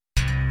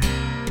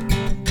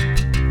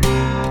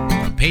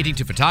painting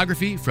to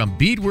photography, from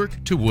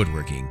beadwork to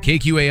woodworking.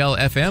 KQAL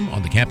FM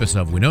on the campus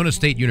of Winona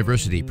State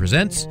University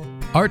presents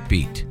Art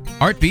Beat.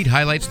 Art Beat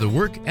highlights the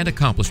work and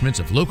accomplishments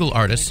of local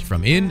artists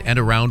from in and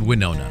around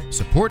Winona.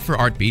 Support for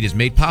Art Beat is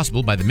made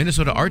possible by the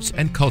Minnesota Arts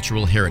and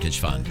Cultural Heritage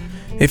Fund.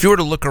 If you were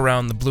to look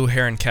around the Blue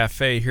Heron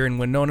Cafe here in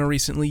Winona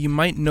recently, you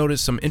might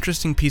notice some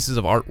interesting pieces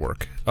of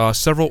artwork.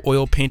 Several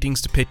oil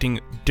paintings depicting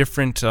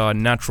different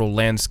natural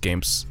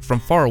landscapes. From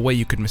far away,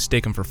 you could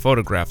mistake them for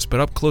photographs, but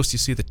up close you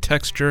see the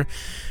texture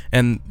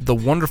and the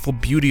wonderful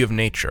beauty of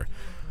nature.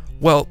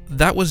 Well,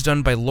 that was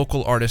done by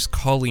local artist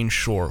Colleen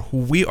Shore, who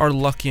we are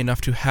lucky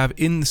enough to have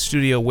in the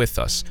studio with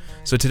us.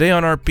 So today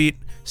on Art Beat,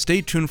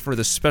 stay tuned for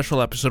this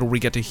special episode where we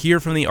get to hear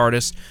from the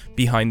artists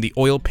behind the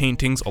oil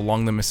paintings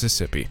along the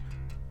Mississippi.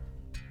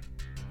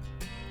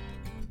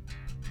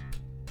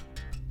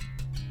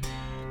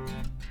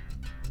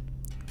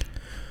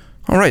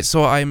 All right,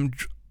 so I'm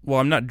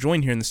not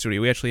joined here in the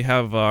studio. We actually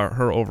have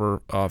her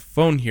over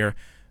phone here.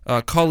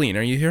 Colleen,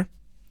 are you here?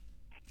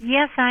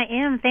 Yes, I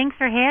am. Thanks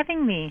for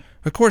having me.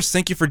 Of course,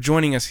 thank you for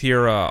joining us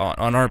here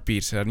on Art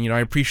Beat. And I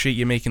appreciate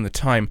you making the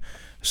time.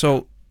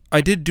 So I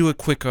did do a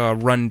quick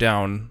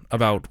rundown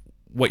about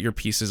what your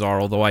pieces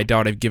are, although I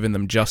doubt I've given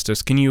them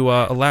justice. Can you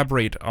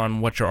elaborate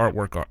on what your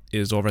artwork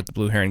is over at the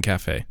Blue Heron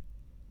Cafe?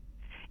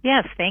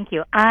 Yes, thank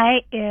you. I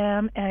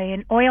am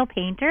an oil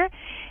painter,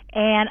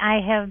 and I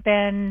have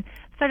been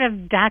sort of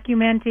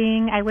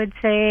documenting, I would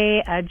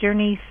say, a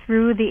journey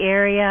through the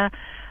area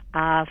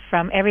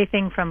from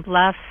everything from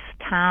bluffs,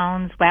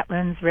 towns,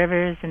 wetlands,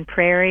 rivers, and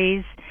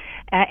prairies,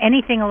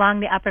 anything along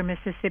the upper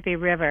Mississippi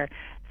River.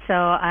 So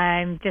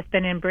I've just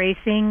been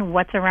embracing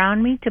what's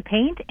around me to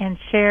paint and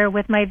share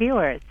with my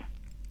viewers.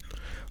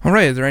 All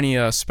right. Are there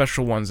any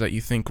special ones that you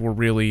think were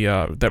really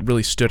that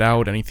really stood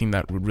out? Anything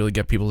that would really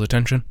get people's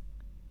attention?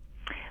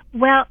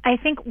 Well, I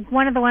think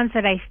one of the ones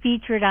that I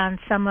featured on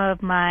some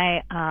of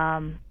my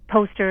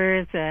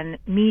posters and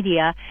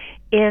media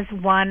is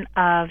one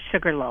of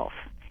Sugarloaf.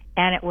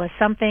 And it was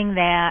something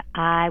that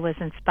I was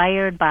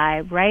inspired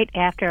by right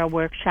after a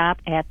workshop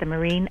at the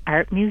Marine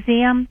Art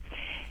Museum.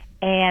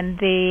 And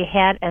they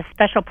had a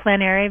special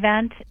plein air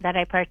event that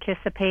I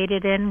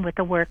participated in with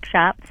the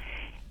workshop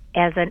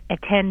as an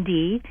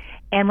attendee.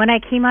 And when I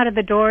came out of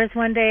the doors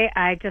one day,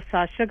 I just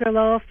saw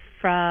Sugarloaf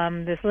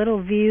from this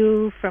little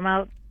view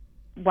from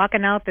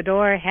walking out the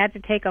door. I had to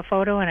take a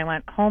photo, and I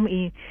went home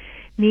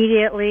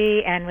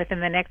immediately. And within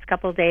the next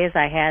couple of days,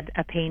 I had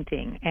a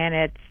painting. And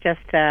it's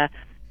just a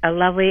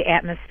lovely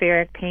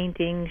atmospheric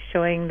painting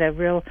showing the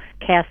real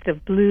cast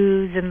of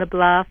blues in the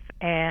bluff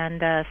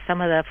and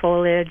some of the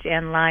foliage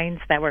and lines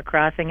that were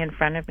crossing in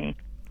front of me.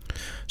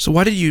 So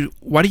why did you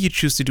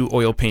choose to do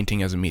oil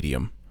painting as a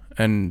medium?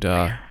 And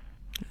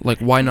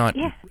why not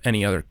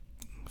any other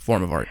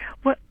form of art?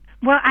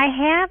 Well, I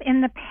have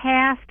in the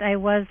past. I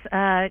was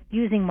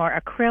using more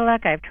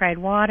acrylic. I've tried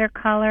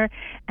watercolor,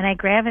 and I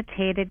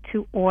gravitated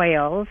to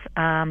oils.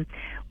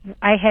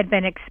 I had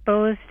been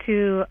exposed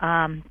to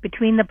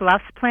Between the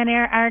Bluffs plein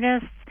air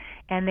artists,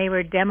 and they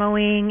were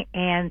demoing,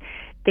 and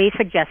they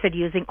suggested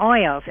using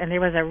oils. And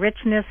there was a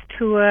richness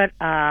to it,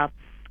 a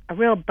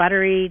real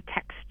buttery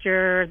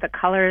texture. The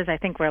colors, I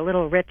think, were a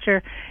little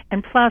richer.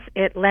 And plus,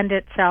 it lent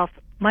itself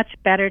much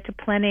better to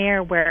plein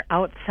air, where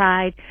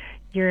outside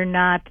you're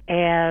not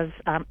as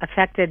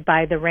affected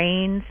by the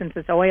rain since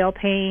it's oil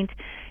paint.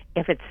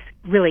 If it's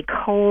really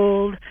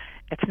cold,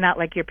 it's not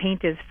like your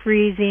paint is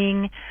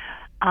freezing.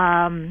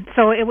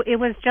 So it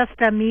was just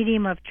a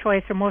medium of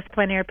choice for most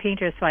plein air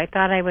painters, so I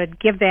thought I would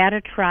give that a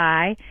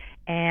try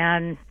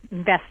and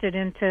invested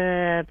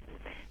into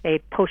a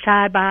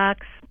pochade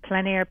box,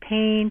 plein air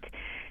paint,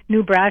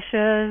 new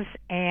brushes,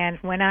 and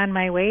went on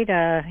my way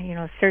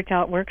to, search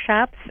out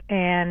workshops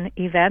and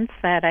events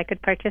that I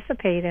could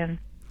participate in.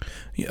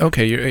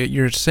 Okay,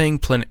 you're saying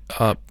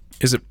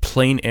is it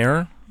plein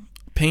air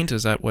paint?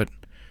 Is that what?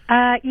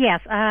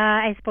 Yes,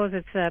 I suppose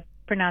it's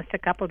pronounced a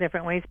couple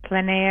different ways.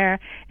 Plein air.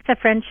 It's a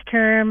French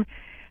term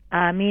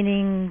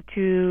meaning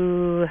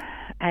to,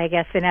 I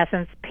guess, in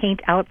essence, paint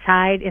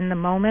outside in the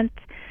moment.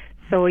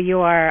 So you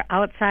are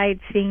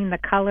outside seeing the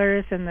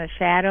colors and the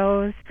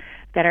shadows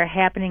that are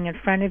happening in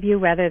front of you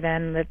rather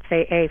than, let's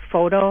say, a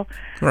photo,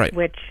 right,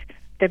 which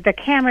the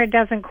camera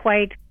doesn't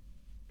quite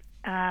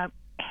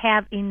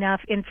have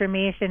enough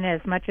information as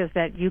much as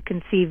that you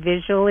can see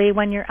visually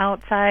when you're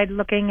outside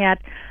looking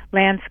at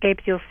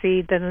landscapes. You'll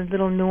see the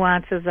little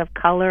nuances of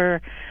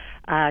color,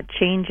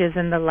 changes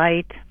in the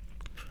light.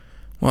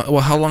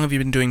 Well, how long have you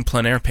been doing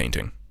plein air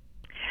painting?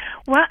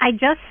 Well, I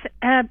just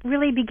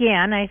really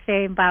began, I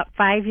say, about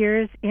 5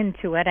 years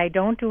into it. I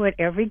don't do it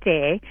every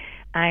day.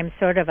 I'm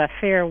sort of a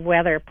fair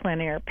weather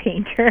plein air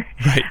painter.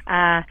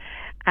 Right.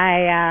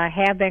 I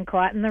have been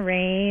caught in the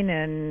rain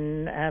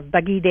and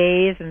buggy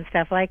days and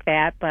stuff like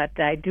that, but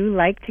I do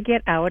like to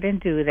get out and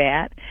do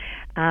that.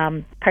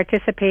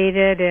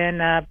 Participated in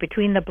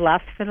Between the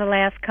Bluffs for the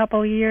last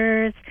couple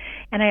years,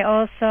 and I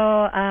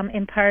also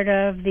am part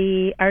of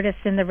the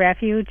Artists in the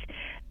Refuge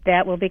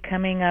that will be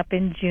coming up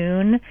in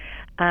June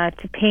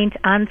to paint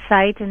on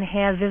site and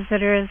have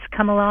visitors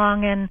come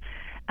along and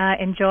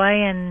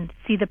enjoy and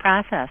see the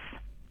process.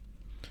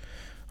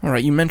 All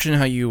right, you mentioned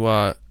how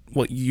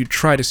you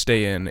try to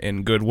stay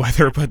in good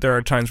weather, but there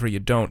are times where you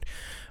don't.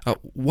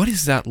 What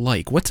is that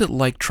like? What's it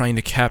like trying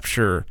to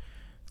capture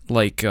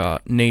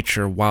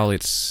nature while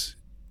it's,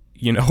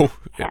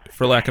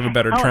 for lack of a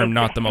better term,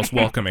 not the most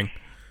welcoming?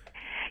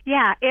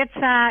 Yeah,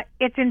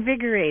 it's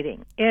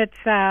invigorating. It's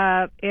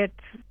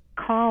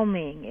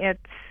calming.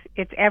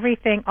 It's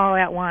everything all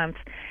at once.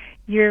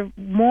 You're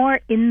more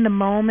in the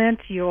moment.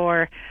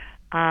 You're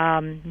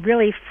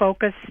really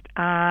focused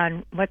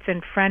on what's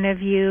in front of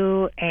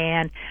you,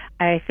 and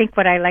I think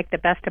what I like the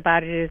best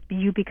about it is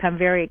you become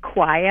very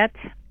quiet,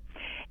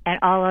 and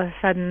all of a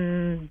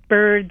sudden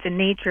birds and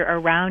nature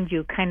around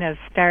you kind of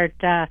start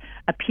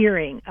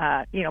appearing,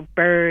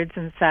 birds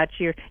and such.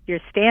 You're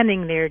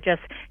standing there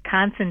just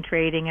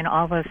concentrating, and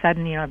all of a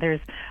sudden,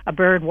 there's a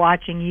bird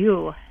watching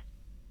you.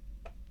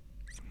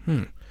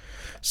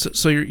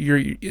 So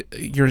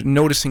you're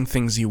noticing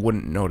things you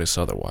wouldn't notice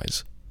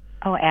otherwise.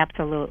 Oh,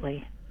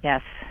 absolutely.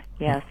 Yes.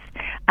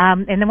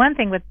 And the one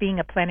thing with being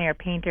a plein air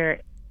painter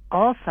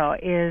also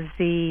is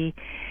you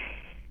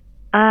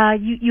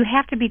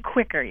have to be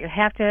quicker. You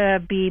have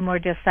to be more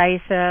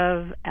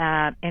decisive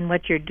in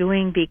what you're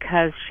doing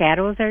because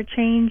shadows are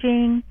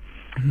changing.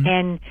 Mm-hmm.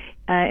 And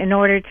in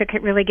order to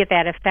really get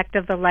that effect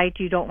of the light,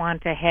 you don't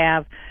want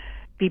to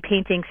be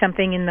painting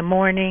something in the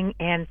morning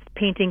and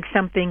painting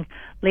something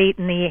late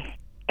in the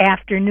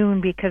afternoon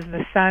because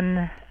the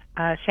sun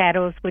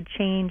shadows would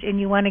change,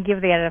 and you want to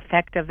give that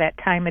effect of that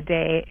time of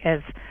day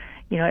as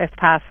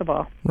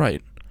possible.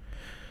 Right.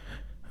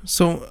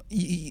 So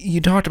you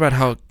talked about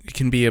how it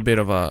can be a bit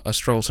of a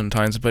struggle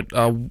sometimes, but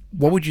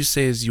what would you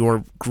say is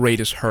your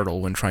greatest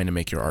hurdle when trying to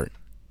make your art?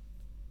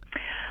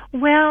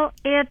 Well,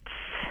 it's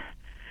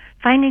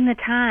finding the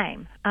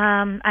time.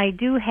 I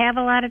do have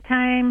a lot of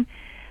time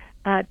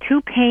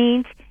to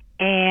paint,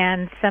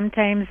 and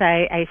sometimes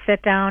I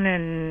sit down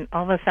and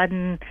all of a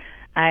sudden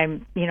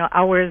I'm,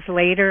 hours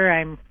later,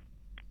 I'm,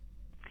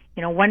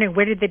 wondering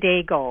where did the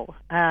day go?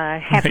 I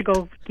have to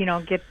go,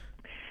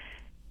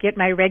 get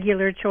my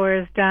regular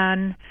chores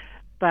done,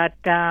 but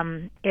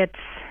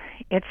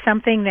it's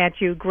something that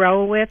you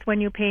grow with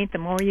when you paint. The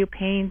more you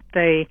paint,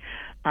 the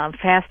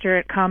faster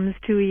it comes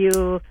to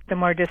you, the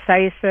more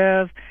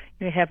decisive.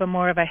 You have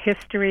more of a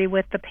history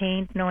with the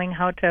paint, knowing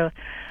how to,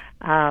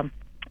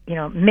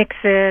 mix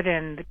it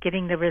and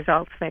getting the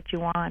results that you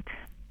want.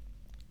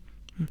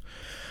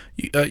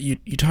 You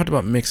talked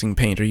about mixing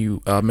paint. Are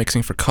you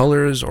mixing for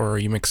colors, or are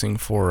you mixing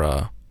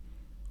for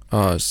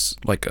why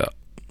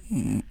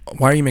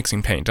are you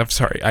mixing paint? I'm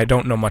sorry, I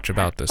don't know much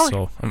about this,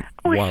 so I'm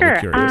wildly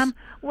curious.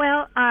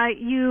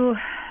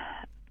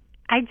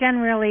 I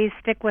generally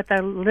stick with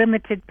a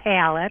limited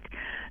palette,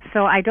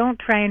 so I don't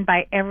try and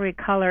buy every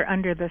color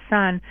under the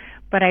sun,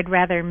 but I'd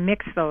rather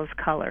mix those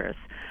colors.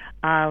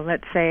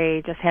 Let's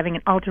say just having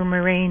an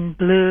ultramarine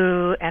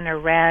blue and a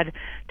red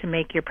to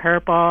make your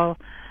purple.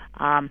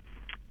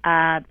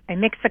 I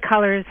mix the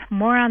colors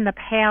more on the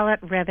palette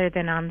rather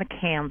than on the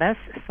canvas,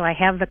 so I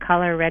have the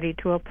color ready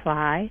to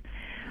apply.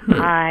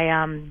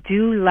 I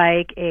do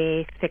like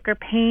a thicker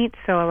paint,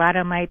 so a lot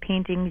of my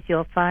paintings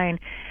you'll find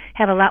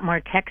have a lot more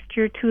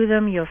texture to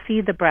them. You'll see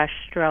the brush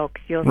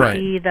strokes, you'll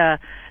see the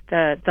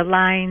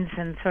lines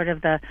and sort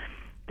of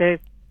the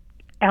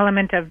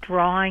element of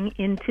drawing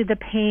into the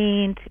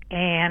paint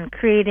and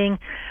creating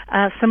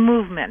some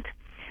movement.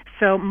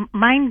 So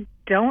mine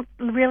don't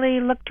really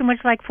look too much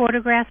like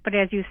photographs, but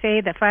as you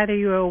say, the farther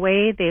you're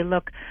away, they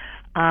look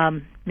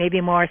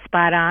maybe more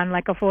spot on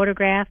like a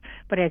photograph,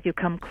 but as you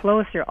come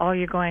closer, all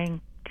you're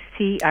going to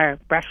see are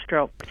brush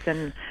strokes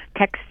and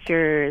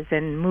textures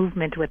and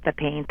movement with the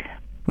paint.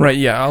 Right,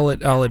 yeah,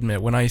 I'll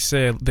admit, when I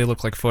say they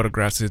look like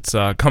photographs, it's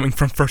coming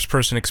from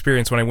first-person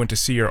experience. When I went to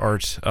see your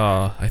art,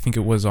 I think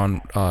it was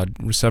on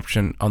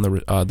reception, on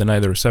the night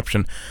of the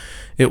reception,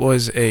 it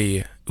was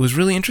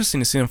really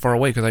interesting to see them far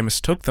away because I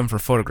mistook them for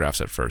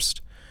photographs at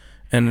first.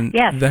 And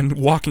then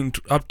walking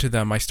up to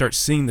them, I start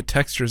seeing the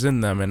textures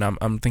in them, and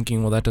I'm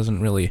thinking, well, that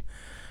doesn't really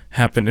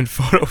happen in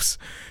photos.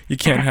 You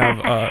can't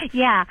have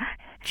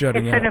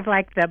jutting it's sort of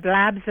like the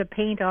blobs of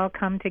paint all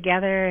come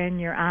together, and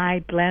your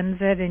eye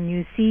blends it, and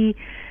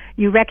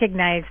you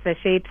recognize the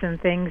shapes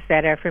and things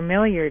that are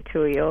familiar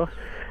to you,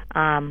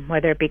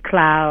 whether it be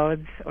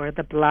clouds or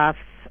the bluffs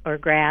or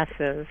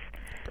grasses,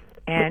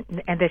 and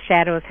the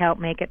shadows help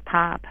make it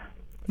pop.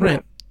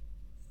 Right,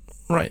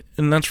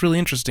 and that's really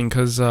interesting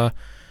because.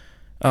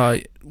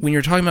 When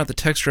you're talking about the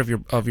texture of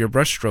your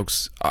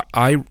brushstrokes,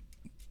 I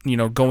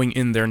going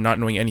in there not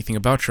knowing anything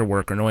about your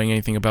work or knowing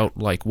anything about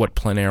like what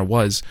plein air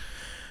was,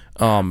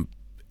 and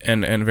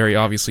very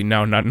obviously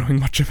now not knowing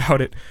much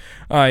about it,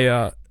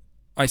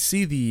 I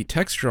see the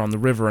texture on the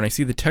river and I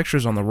see the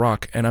textures on the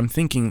rock, and I'm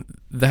thinking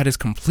that is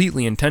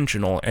completely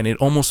intentional, and it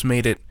almost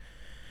made it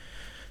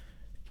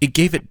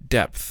gave it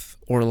depth,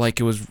 or like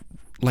it was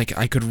like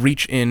I could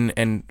reach in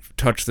and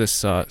touch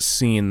this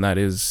scene that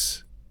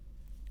is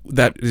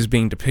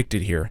being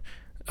depicted here.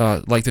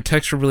 Like the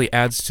texture really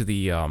adds to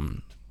the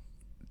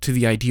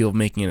idea of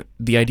making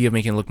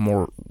it look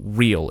more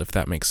real, if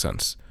that makes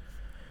sense.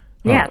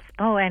 Yes.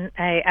 And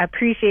I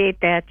appreciate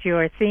that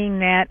you're seeing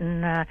that,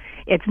 and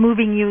it's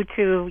moving you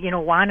to,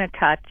 want to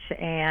touch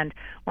and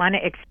want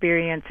to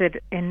experience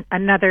it in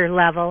another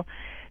level,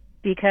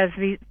 because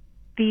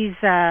these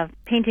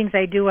paintings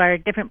I do are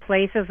different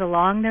places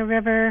along the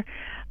river.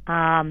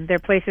 They're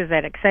places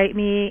that excite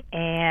me,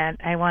 and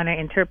I want to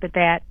interpret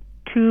that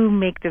to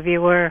make the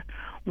viewer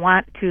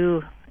want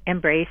to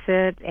embrace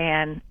it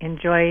and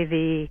enjoy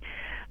the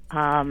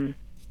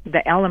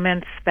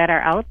elements that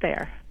are out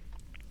there.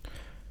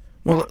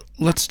 Well,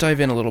 let's dive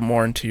in a little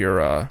more into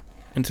your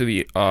into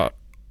the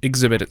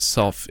exhibit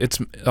itself. It's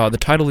the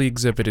title of the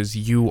exhibit is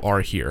 "You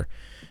Are Here,"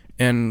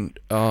 and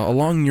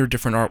along your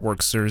different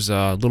artworks, there's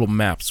little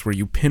maps where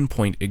you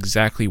pinpoint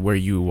exactly where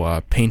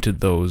you painted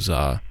those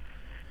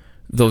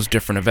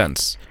different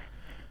events.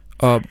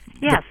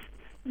 Yes.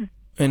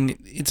 And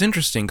it's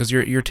interesting because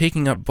you're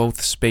taking up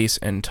both space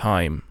and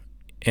time,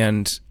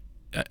 and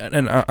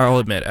I'll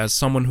admit, as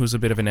someone who's a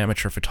bit of an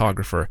amateur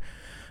photographer,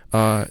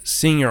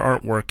 seeing your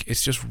artwork,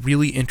 it's just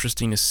really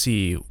interesting to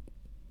see.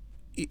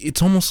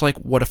 It's almost like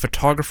what a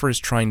photographer is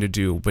trying to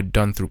do, but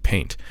done through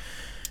paint,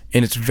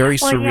 and it's very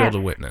surreal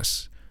to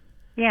witness.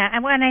 Yeah,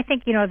 and I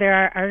think there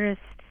are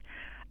artists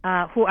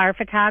who are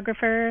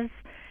photographers,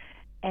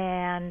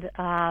 and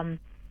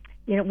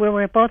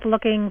we're both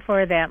looking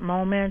for that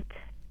moment.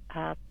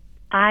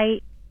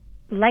 I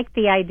like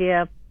the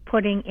idea of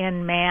putting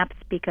in maps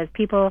because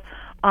people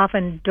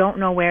often don't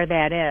know where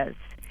that is.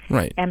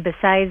 Right. And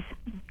besides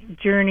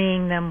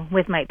journeying them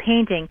with my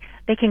painting,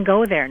 they can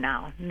go there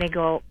now. And they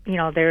go,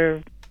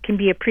 they can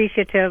be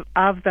appreciative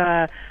of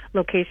the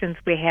locations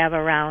we have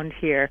around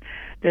here.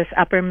 This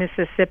upper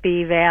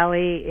Mississippi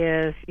Valley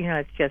is,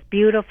 it's just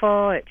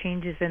beautiful. It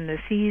changes in the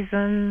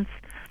seasons.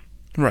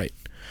 Right.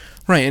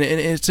 Right, and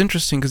it's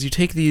interesting because you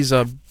take these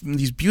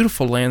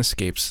beautiful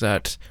landscapes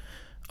that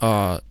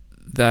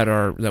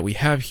we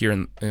have here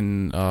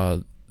in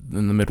the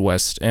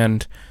Midwest,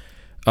 and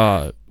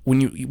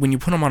when you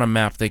put them on a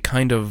map, they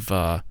kind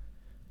of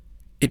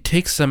it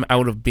takes them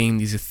out of being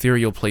these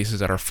ethereal places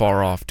that are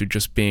far off to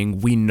just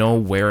being, we know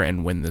where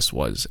and when this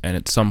was, and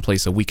it's some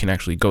place that we can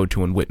actually go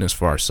to and witness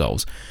for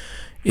ourselves.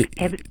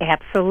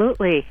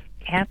 Absolutely.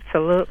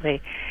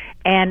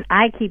 And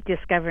I keep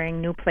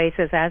discovering new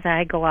places as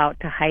I go out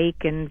to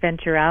hike and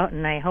venture out,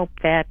 and I hope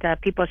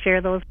that people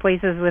share those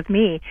places with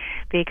me,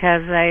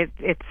 because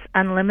it's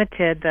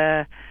unlimited,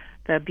 the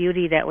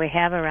beauty that we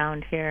have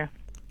around here.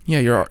 Yeah,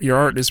 your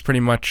art is pretty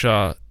much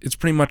a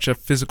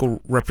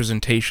physical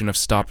representation of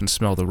Stop and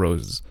Smell the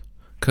Roses.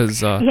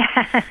 Yeah,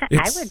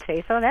 I would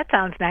say so. That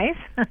sounds nice.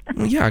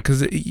 Yeah,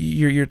 because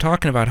you're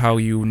talking about how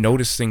you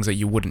notice things that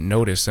you wouldn't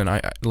notice, and I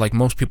like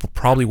most people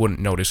probably wouldn't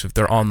notice if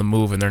they're on the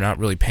move and they're not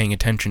really paying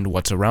attention to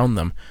what's around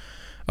them.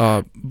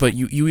 But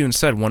you even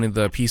said one of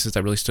the pieces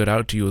that really stood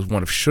out to you was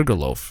one of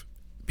Sugarloaf.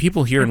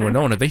 People here in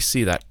Winona, they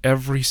see that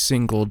every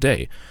single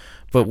day,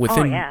 but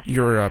within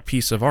your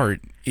piece of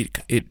art,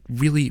 it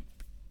really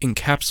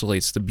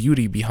encapsulates the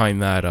beauty behind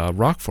that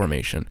rock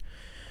formation.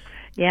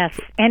 Yes,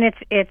 and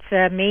it's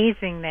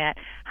amazing that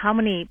how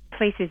many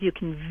places you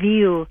can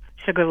view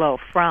Sugarloaf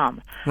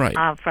from. Right.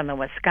 From the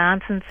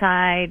Wisconsin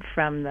side,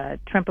 from the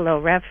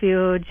Trempealeau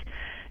Refuge,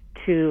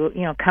 to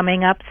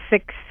coming up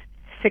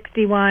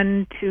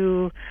 661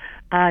 to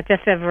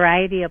just a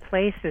variety of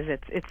places.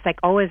 It's like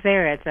always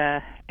there. It's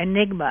a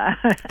enigma.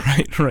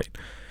 Right.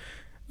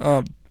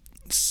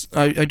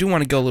 I do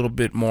want to go a little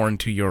bit more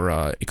into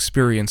your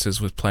experiences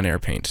with plein air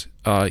paint.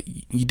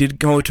 You did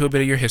go into a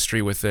bit of your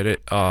history with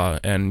it,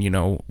 and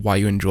why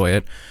you enjoy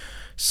it.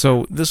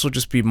 So this will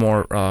just be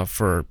more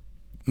for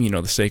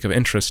the sake of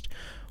interest.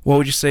 What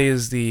would you say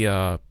is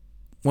the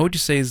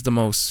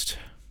most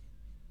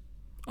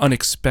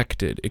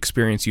unexpected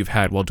experience you've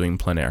had while doing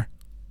plein air?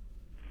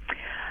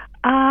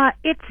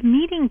 It's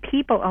meeting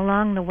people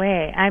along the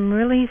way. I'm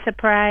really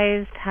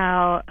surprised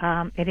how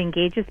it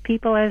engages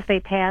people as they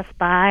pass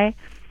by,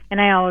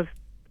 and I always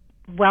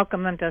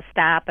welcome them to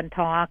stop and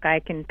talk. I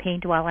can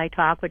paint while I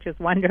talk, which is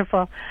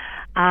wonderful.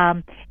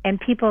 And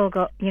people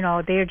go,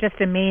 they're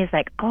just amazed,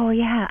 like, oh,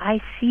 yeah,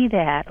 I see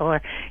that.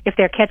 Or if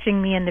they're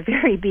catching me in the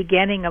very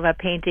beginning of a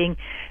painting,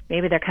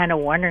 maybe they're kind of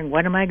wondering,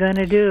 what am I going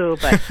to do?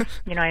 But,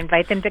 I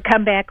invite them to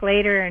come back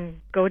later and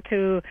go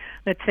to,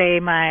 let's say,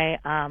 my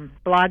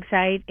blog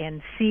site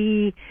and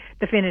see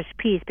the finished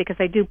piece, because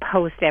I do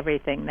post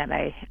everything that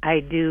I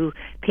do,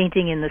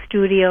 painting in the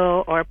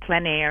studio or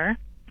plein air.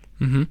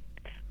 Mm-hmm.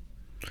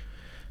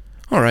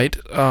 All right.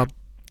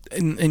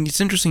 And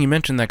it's interesting you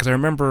mentioned that, because I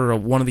remember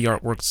one of the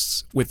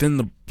artworks within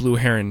the Blue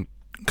Heron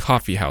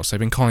Coffee House. I've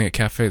been calling it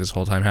cafe this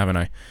whole time, haven't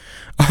I?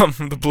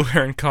 The Blue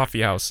Heron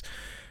Coffee House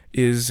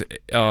is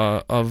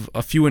of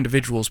a few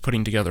individuals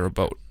putting together a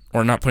boat.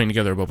 Or not putting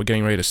together a boat, but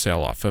getting ready to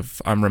sail off,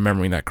 if I'm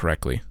remembering that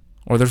correctly.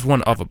 Or there's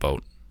one of a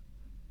boat.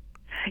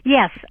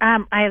 Yes,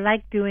 I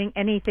like doing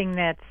anything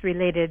that's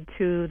related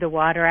to the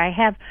water. I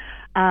have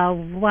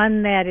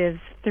one that is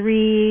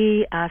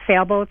 3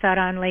 sailboats out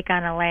on Lake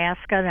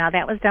Onalaska. Now,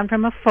 that was done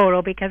from a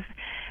photo because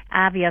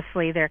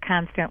obviously they're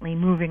constantly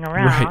moving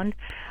around.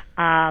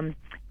 Right.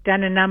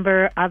 done a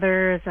number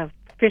others of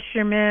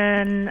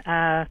fishermen.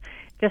 I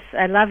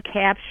love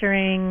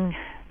capturing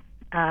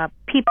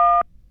people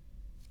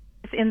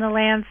in the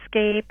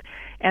landscape,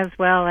 as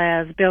well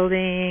as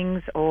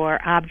buildings or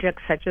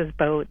objects such as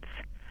boats.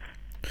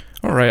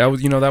 All right,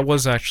 that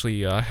was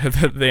actually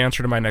the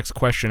answer to my next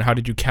question. How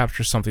did you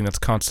capture something that's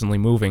constantly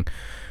moving?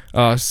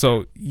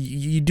 So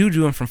you do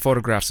them from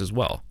photographs as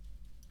well.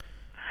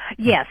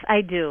 Yes, I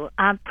do.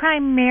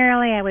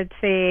 Primarily, I would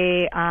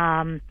say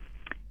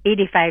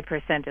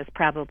 85% is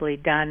probably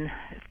done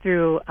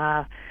through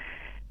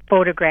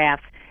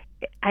photographs.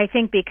 I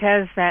think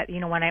because that,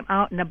 when I'm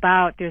out and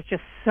about, there's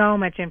just so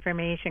much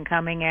information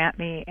coming at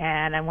me,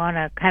 and I want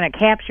to kind of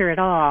capture it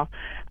all.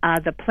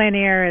 The plein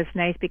air is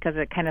nice because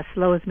it kind of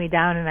slows me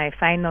down, and I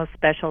find those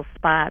special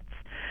spots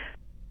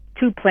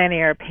to plein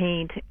air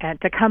paint and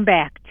to come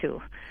back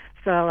to.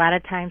 So a lot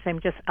of times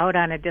I'm just out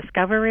on a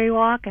discovery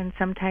walk, and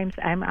sometimes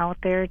I'm out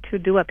there to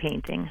do a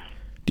painting.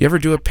 Do you ever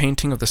do a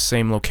painting of the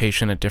same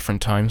location at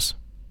different times?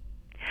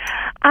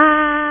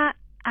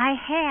 I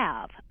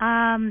have.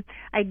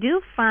 I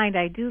do find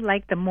I do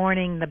like the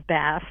morning the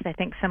best. I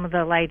think some of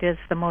the light is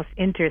the most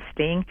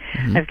interesting.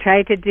 Mm-hmm. I've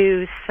tried to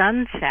do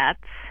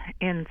sunsets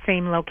in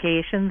same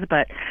locations,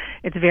 but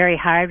it's very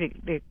hard.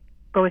 It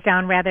goes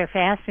down rather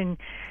fast, and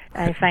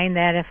I find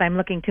that if I'm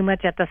looking too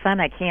much at the sun,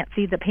 I can't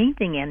see the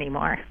painting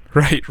anymore.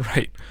 Right.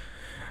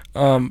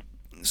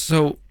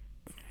 So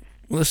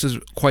this is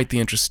quite the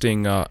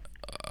interesting. This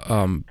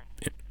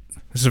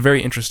is a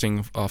very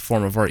interesting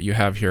form of art you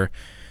have here.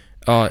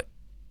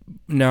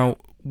 Now,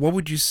 what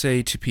would you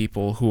say to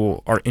people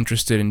who are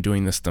interested in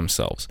doing this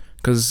themselves?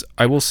 Because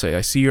I will say,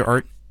 I see your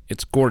art,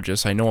 it's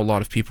gorgeous. I know a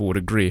lot of people would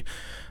agree.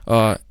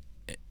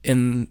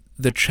 In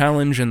the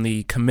challenge and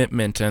the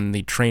commitment and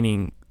the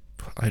training's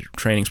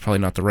probably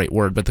not the right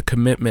word, but the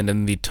commitment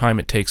and the time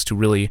it takes to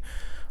really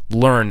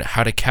learn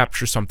how to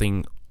capture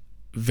something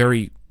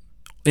in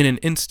an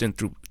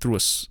instant through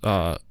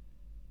a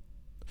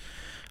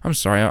I'm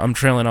sorry, I'm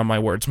trailing on my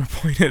words. My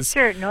point is...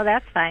 Sure, no,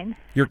 that's fine.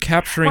 You're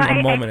capturing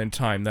a moment in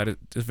time that is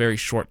a very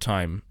short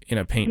time in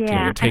a painting.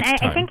 Yeah, it takes time.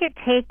 I think it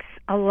takes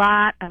a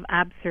lot of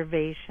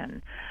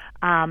observation.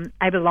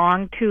 I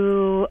belong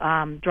to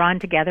Drawn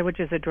Together, which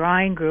is a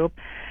drawing group,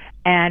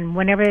 and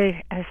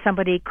whenever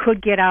somebody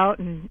could get out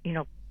and,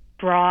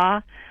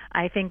 draw,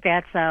 I think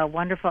that's a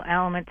wonderful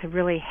element to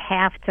really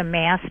have to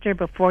master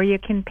before you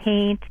can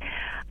paint.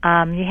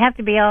 You have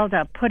to be able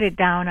to put it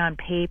down on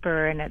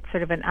paper, and it's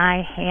sort of an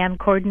eye-hand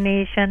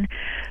coordination.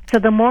 So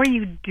the more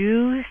you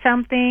do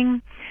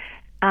something,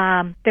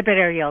 the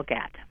better you'll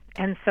get.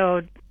 And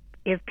so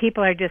if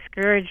people are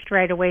discouraged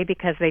right away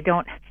because they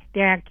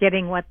aren't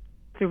getting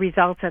the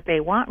results that they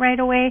want right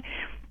away,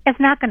 it's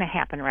not going to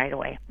happen right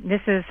away.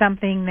 This is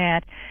something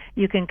that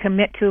you can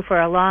commit to for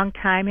a long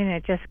time, and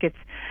it just gets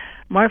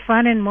more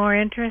fun and more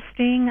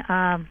interesting.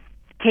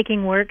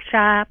 Taking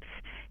workshops,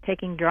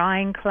 taking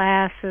drawing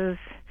classes,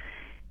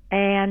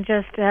 and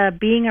just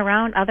being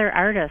around other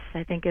artists,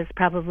 I think, is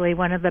probably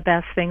one of the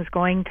best things.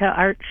 Going to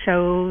art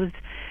shows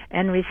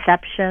and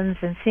receptions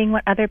and seeing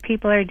what other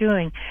people are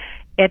doing.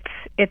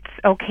 It's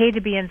okay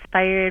to be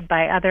inspired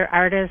by other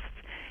artists,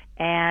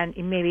 and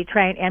maybe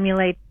try and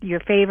emulate your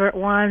favorite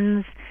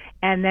ones,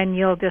 and then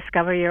you'll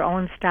discover your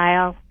own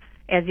style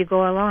as you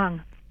go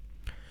along.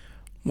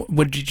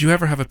 Did you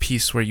ever have a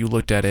piece where you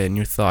looked at it and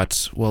you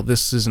thought, well,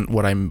 this isn't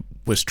what I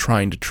was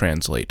trying to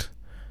translate?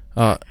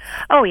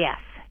 Oh, yes.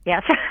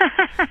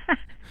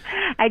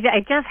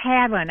 I just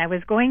had one. I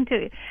was going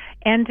to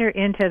enter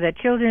into the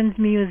Children's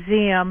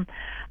Museum,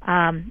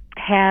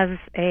 has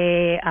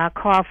a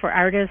call for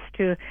artists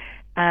to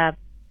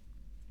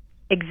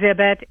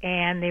exhibit,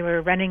 and they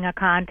were running a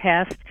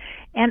contest,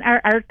 and our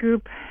art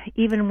group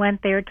even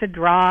went there to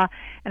draw,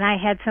 and I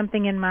had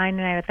something in mind,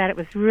 and I thought it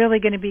was really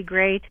going to be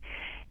great,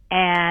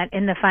 and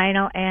in the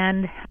final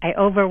end, I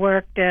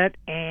overworked it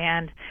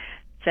and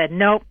said,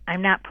 nope,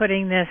 I'm not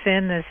putting this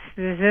in. This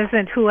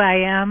isn't who I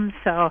am.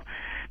 So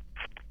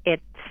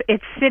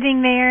it's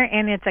sitting there,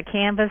 and it's a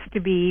canvas to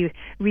be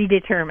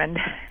redetermined.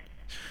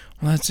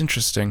 Well, that's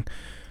interesting.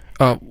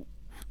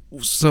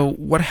 So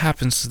what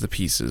happens to the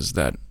pieces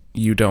that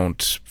you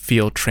don't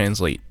feel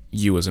translate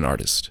you as an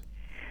artist?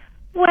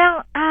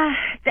 Well,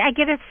 I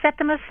get to set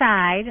them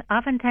aside.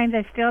 Oftentimes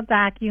I still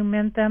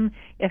document them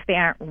if they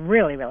aren't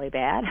really, really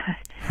bad.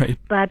 Right.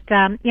 But,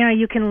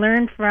 you can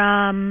learn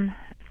from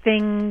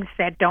things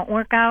that don't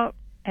work out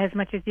as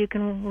much as you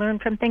can learn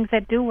from things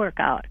that do work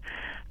out.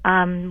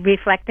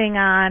 Reflecting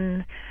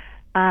on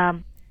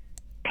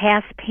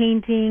past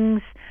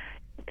paintings,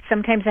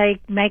 sometimes I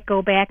might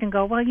go back and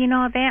go, well,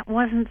 that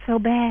wasn't so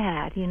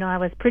bad. I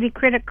was pretty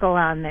critical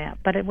on that,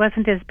 but it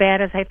wasn't as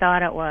bad as I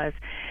thought it was.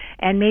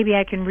 And maybe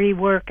I can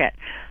rework it.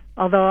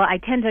 Although I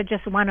tend to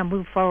just want to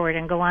move forward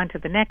and go on to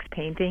the next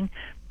painting,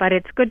 but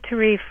it's good to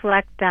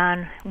reflect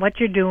on what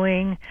you're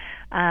doing.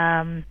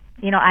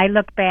 I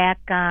look back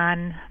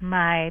on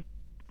my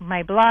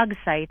blog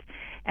site,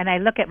 and I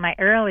look at my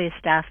early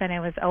stuff, and I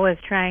was always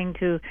trying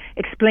to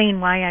explain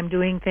why I'm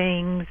doing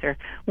things or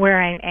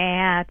where I'm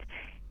at.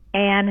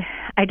 And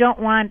I don't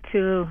want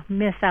to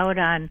miss out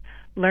on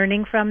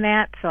learning from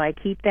that, so I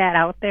keep that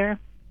out there.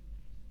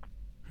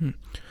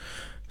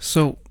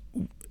 So,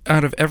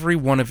 out of every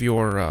one of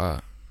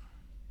your,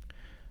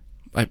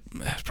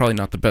 probably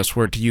not the best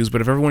word to use,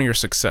 but of every one of your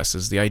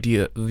successes,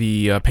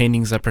 the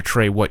paintings that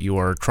portray what you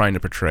are trying to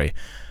portray,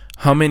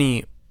 how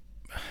many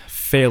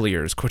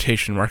failures,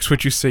 quotation marks,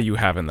 would you say you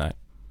have in that?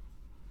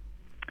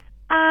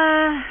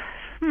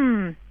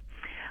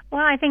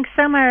 Well, I think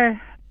some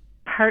are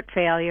part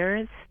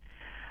failures.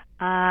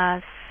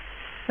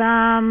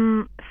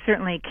 Some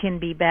certainly can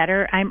be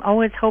better. I'm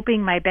always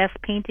hoping my best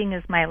painting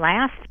is my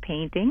last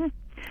painting,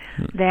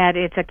 that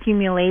it's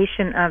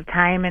accumulation of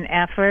time and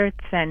efforts,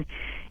 and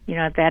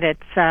that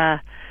it's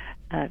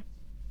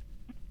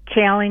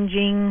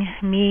challenging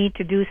me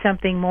to do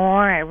something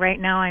more.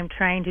 Right now I'm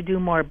trying to do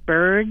more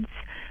birds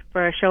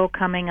for a show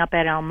coming up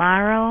at El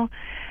Maro.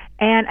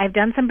 And I've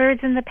done some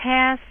birds in the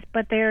past,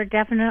 but they're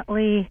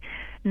definitely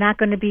not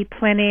going to be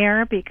plein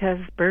air because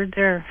birds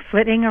are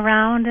flitting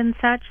around and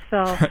such.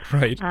 So,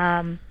 right.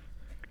 Well,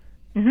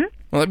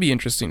 that'd be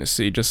interesting to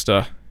see. Just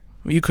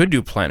you could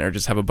do plein air,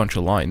 just have a bunch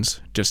of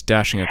lines just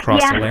dashing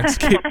across the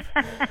landscape.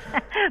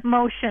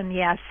 Motion,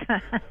 yes.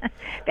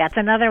 That's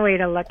another way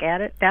to look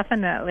at it,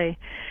 definitely.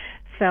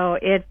 So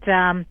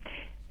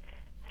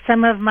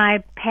some of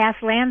my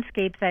past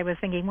landscapes, I was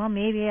thinking, well,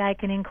 maybe I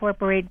can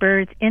incorporate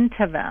birds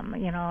into them.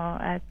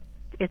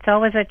 It's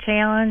always a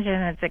challenge,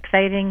 and it's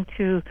exciting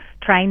to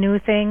try new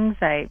things.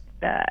 I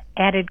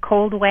added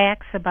cold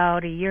wax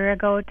about a year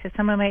ago to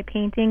some of my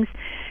paintings,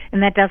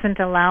 and that doesn't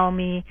allow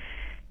me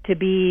to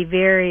be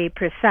very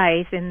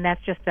precise, and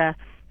that's just a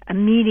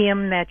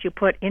medium that you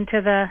put into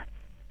the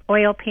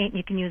oil paint.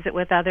 You can use it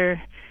with other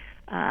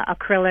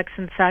acrylics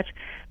and such,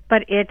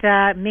 but it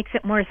makes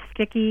it more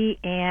sticky,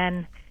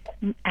 and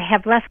I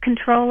have less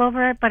control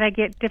over it, but I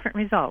get different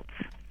results.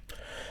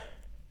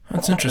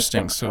 That's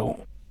interesting.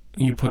 So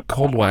you put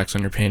cold wax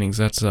on your paintings.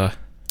 That's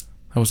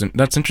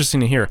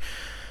interesting to hear.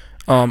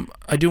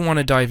 I do want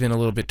to dive in a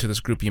little bit to this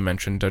group you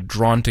mentioned,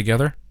 Drawn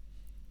Together.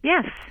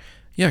 Yes.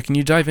 Yeah, can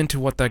you dive into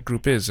what that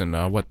group is and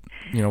what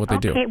they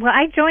do? Okay. Well,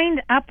 I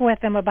joined up with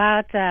them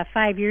about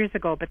 5 years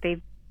ago, but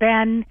they've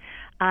been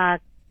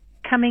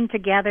coming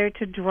together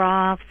to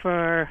draw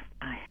for,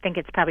 I think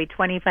it's probably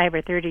 25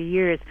 or 30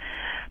 years.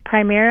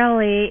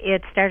 Primarily,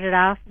 it started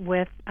off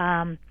with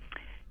art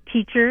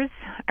teachers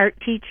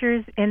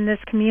in this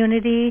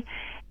community,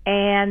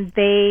 and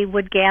they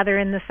would gather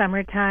in the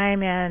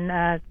summertime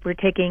and were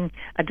taking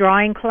a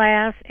drawing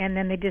class, and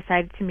then they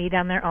decided to meet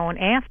on their own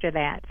after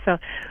that. So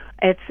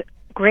it's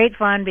great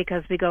fun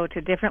because we go to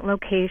different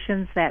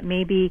locations that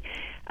maybe,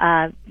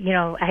 I've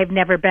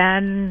never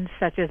been,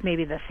 such as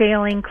maybe the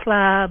sailing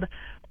club,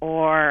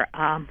 or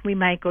we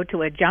might go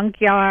to a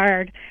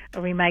junkyard,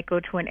 or we might go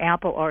to an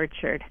apple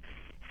orchard.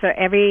 So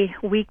every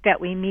week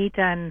that we meet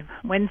on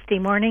Wednesday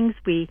mornings,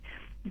 we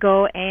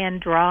go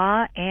and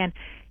draw, and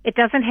it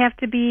doesn't have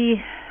to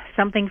be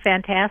something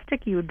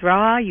fantastic. You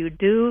draw, you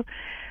do.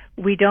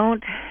 We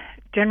don't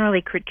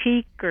generally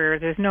critique, or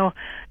there's no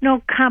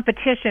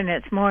competition.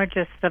 It's more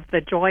just of the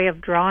joy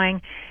of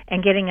drawing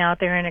and getting out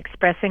there and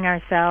expressing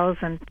ourselves,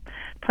 and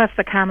plus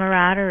the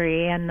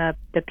camaraderie, and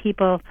the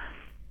people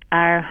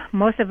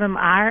most of them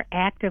are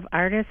active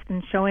artists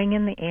and showing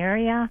in the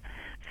area.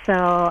 So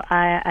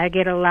I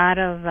get a lot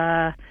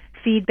of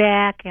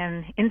feedback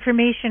and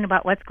information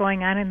about what's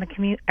going on in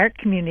the art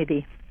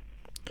community.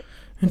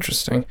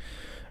 Interesting.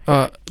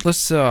 Let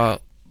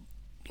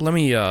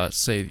me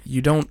say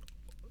you don't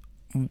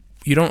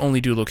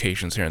only do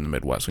locations here in the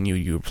Midwest when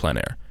you plein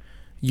air.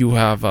 You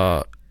have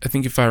I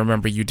think if I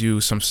remember,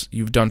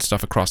 you've done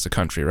stuff across the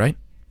country, right?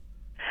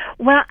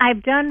 Well,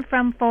 I've done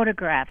from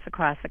photographs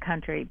across the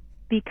country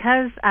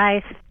because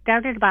I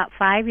started about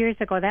 5 years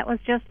ago. That was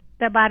just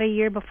about a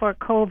year before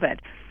COVID,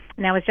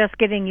 and I was just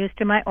getting used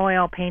to my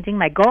oil painting.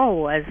 My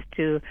goal was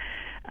to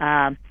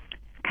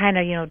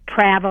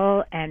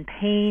travel and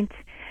paint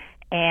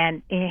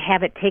and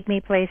have it take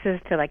me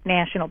places to like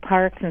national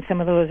parks and some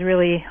of those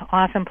really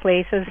awesome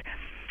places.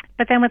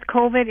 But then with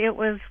COVID, it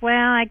was,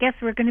 I guess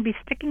we're going to be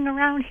sticking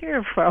around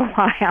here for a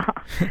while.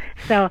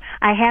 So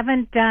I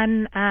haven't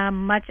done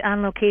much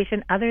on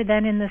location other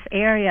than in this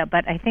area,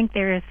 but I think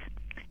there is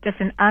just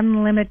an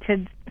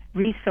unlimited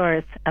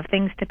resource of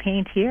things to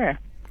paint here.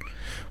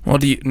 Well,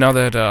 now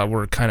that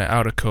we're kind of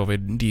out of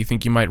COVID, do you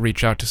think you might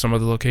reach out to some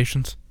of the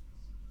locations?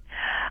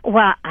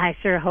 Well, I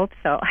sure hope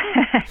so.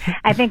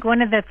 I think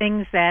one of the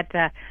things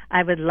that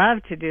I would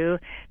love to do,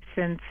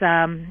 since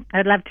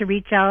I'd love to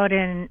reach out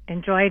and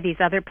enjoy these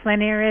other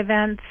plein air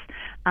events.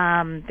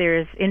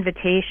 There's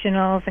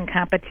invitationals and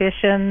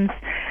competitions.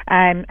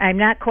 I'm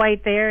not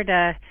quite there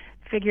to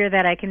figure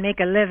that I can make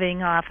a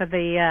living off of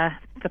the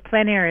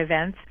plein air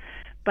events,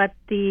 but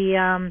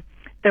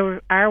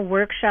there are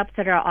workshops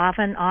that are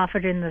often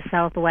offered in the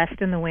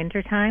Southwest in the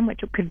wintertime,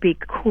 which could be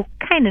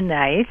kind of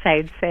nice,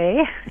 I'd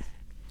say.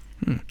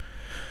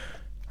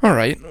 All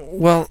right.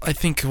 Well, I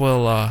think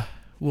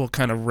we'll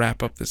kind of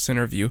wrap up this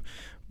interview.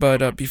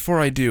 But before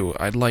I do,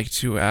 I'd like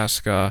to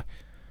ask,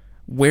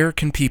 where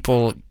can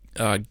people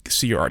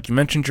see your art? You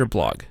mentioned your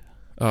blog.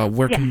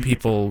 Where can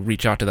people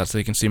reach out to that so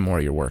they can see more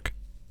of your work?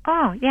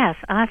 Oh, yes,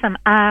 awesome.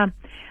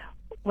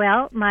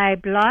 Well, my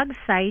blog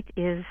site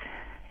is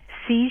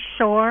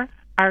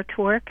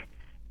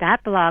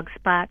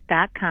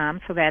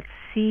seashoreartwork.blogspot.com. So that's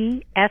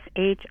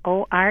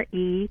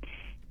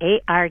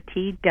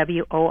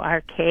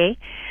CSHOREARTWORK.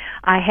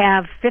 I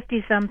have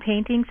 50-some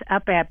paintings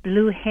up at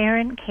Blue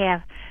Heron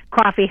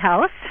Coffee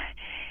House,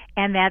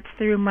 and that's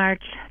through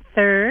March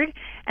 3rd.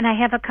 And I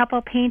have a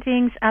couple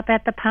paintings up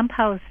at the Pump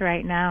House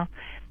right now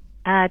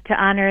to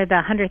honor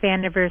the 100th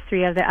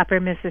anniversary of the Upper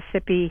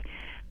Mississippi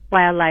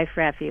Wildlife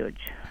Refuge.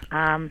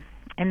 And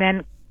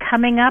then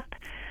coming up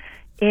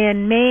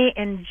in May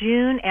and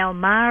June, El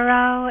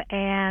Morro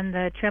and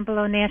the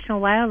Trempealeau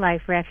National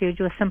Wildlife Refuge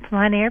with some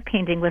plein air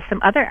painting with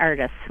some other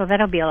artists. So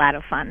that'll be a lot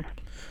of fun.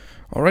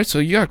 All right, so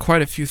you got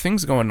quite a few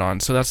things going on.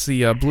 So that's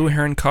the Blue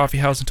Heron Coffee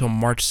House until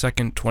March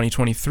 2nd,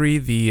 2023.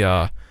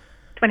 The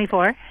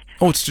 24.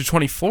 Oh, it's to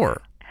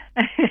 24.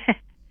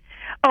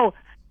 Oh,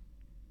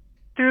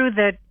 through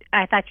the...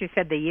 I thought you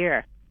said the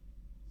year.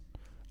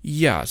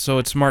 Yeah, so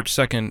it's March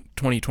 2nd,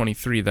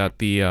 2023 that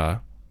the... Oh,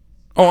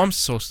 I'm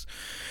so...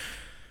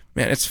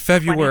 Man, it's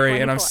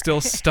February and I'm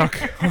still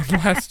stuck on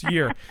last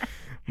year.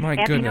 My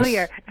goodness.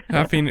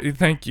 Happy New Year.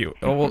 Thank you.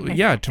 Oh, well,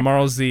 yeah,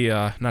 tomorrow's the...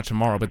 not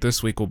tomorrow, but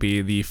this week will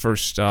be the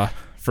first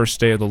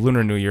day of the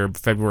Lunar New Year,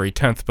 February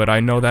 10th, but I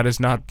know that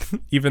is not...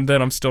 Even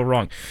then, I'm still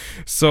wrong.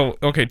 So,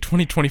 okay,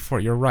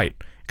 2024, you're right.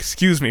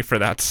 Excuse me for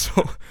that.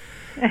 So...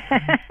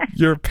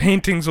 Your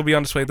paintings will be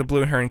on display at the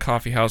Blue Heron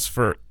Coffee House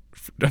for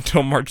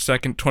until March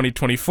 2nd,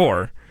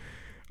 2024.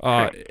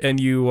 And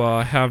you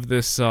have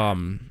this,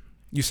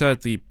 you said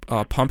at the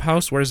Pump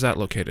House. Where is that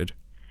located?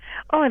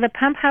 Oh, the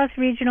Pump House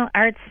Regional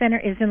Arts Center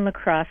is in La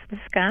Crosse,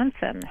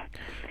 Wisconsin.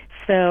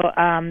 So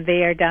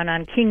they are down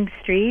on King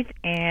Street,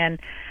 and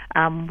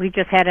we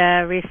just had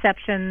a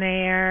reception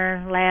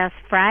there last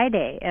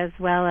Friday, as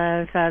well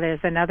as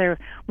there's another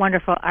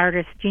wonderful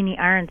artist, Jeannie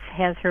Arntz,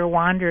 has her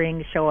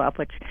Wandering show up,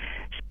 which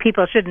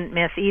people shouldn't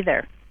miss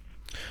either.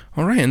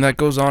 All right, and that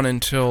goes on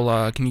until,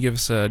 can you give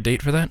us a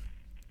date for that?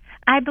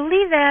 I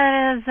believe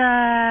that is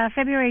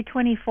February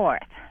 24th.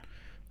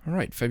 All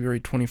right, February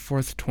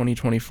 24th,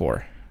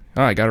 2024.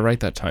 I got it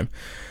right that time.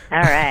 All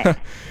right.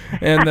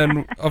 And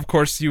then, of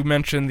course, you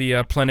mentioned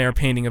the plein air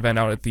painting event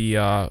out at the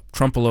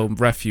Trempealeau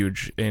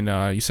Refuge in,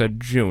 you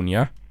said June,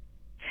 yeah?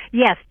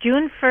 Yes,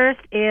 June 1st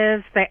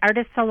is the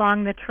Artists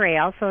Along the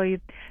Trail. So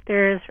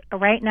there's,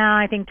 right now,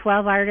 I think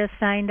 12 artists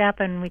signed up,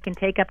 and we can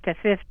take up to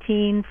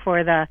 15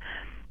 for the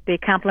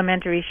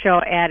complimentary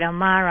show at El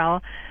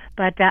Morro.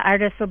 But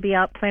artists will be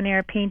out plein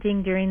air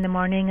painting during the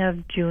morning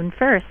of June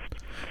 1st.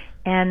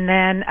 And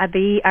then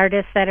the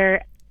artists that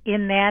are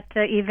in that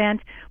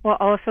event will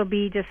also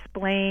be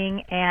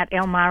displaying at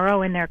El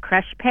Morro in their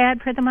crush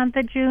pad for the month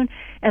of June,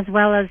 as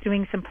well as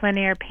doing some plein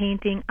air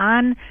painting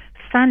on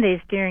Sundays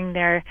during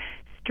their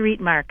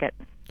street market.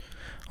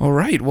 All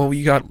right. Well,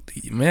 you got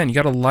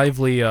a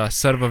lively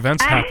set of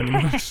events happening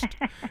in the next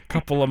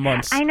couple of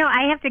months. I know.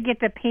 I have to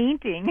get the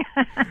painting.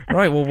 All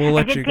right. Well, we'll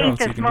let you go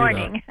so you can do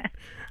that.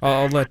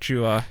 I'll let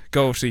you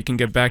go so you can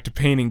get back to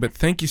painting. But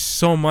thank you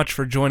so much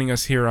for joining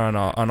us here on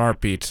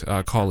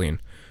Artbeat, Colleen.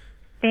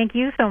 Thank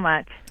you so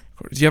much.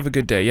 You have a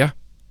good day. Yeah.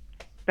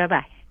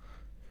 Bye-bye.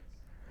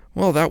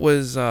 Well, that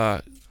was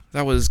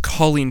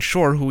Colleen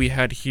Shore, who we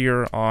had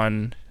here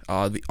on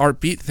the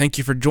Artbeat. Thank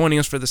you for joining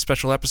us for this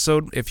special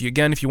episode. If you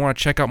want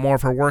to check out more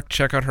of her work,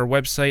 check out her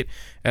website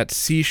at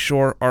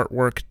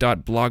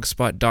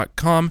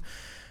seashoreartwork.blogspot.com.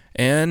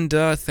 And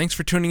thanks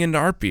for tuning in to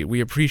Artbeat. We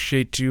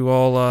appreciate you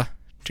all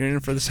tuning in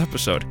for this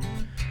episode.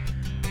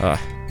 I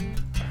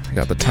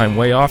got the time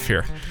way off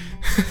here.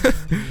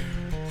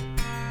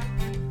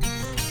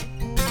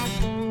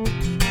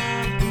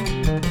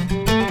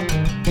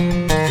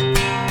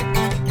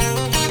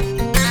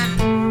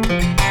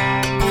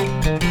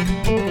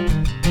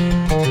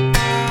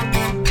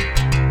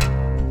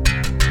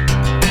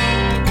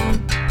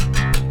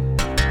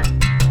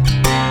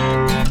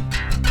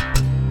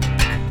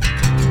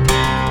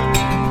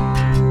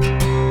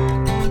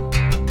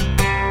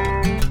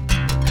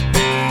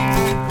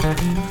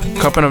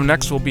 Coming up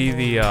next will be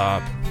the,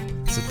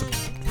 is it the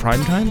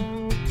prime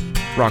time?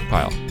 Rock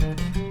Pile.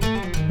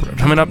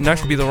 Coming up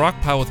next will be the Rock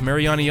Pile with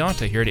Mariana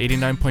Yanta here at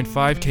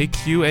 89.5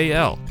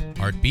 KQAL.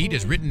 Artbeat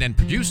is written and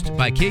produced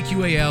by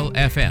KQAL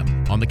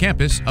FM on the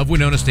campus of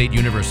Winona State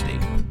University.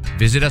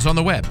 Visit us on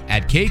the web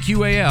at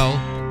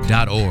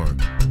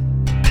kqal.org.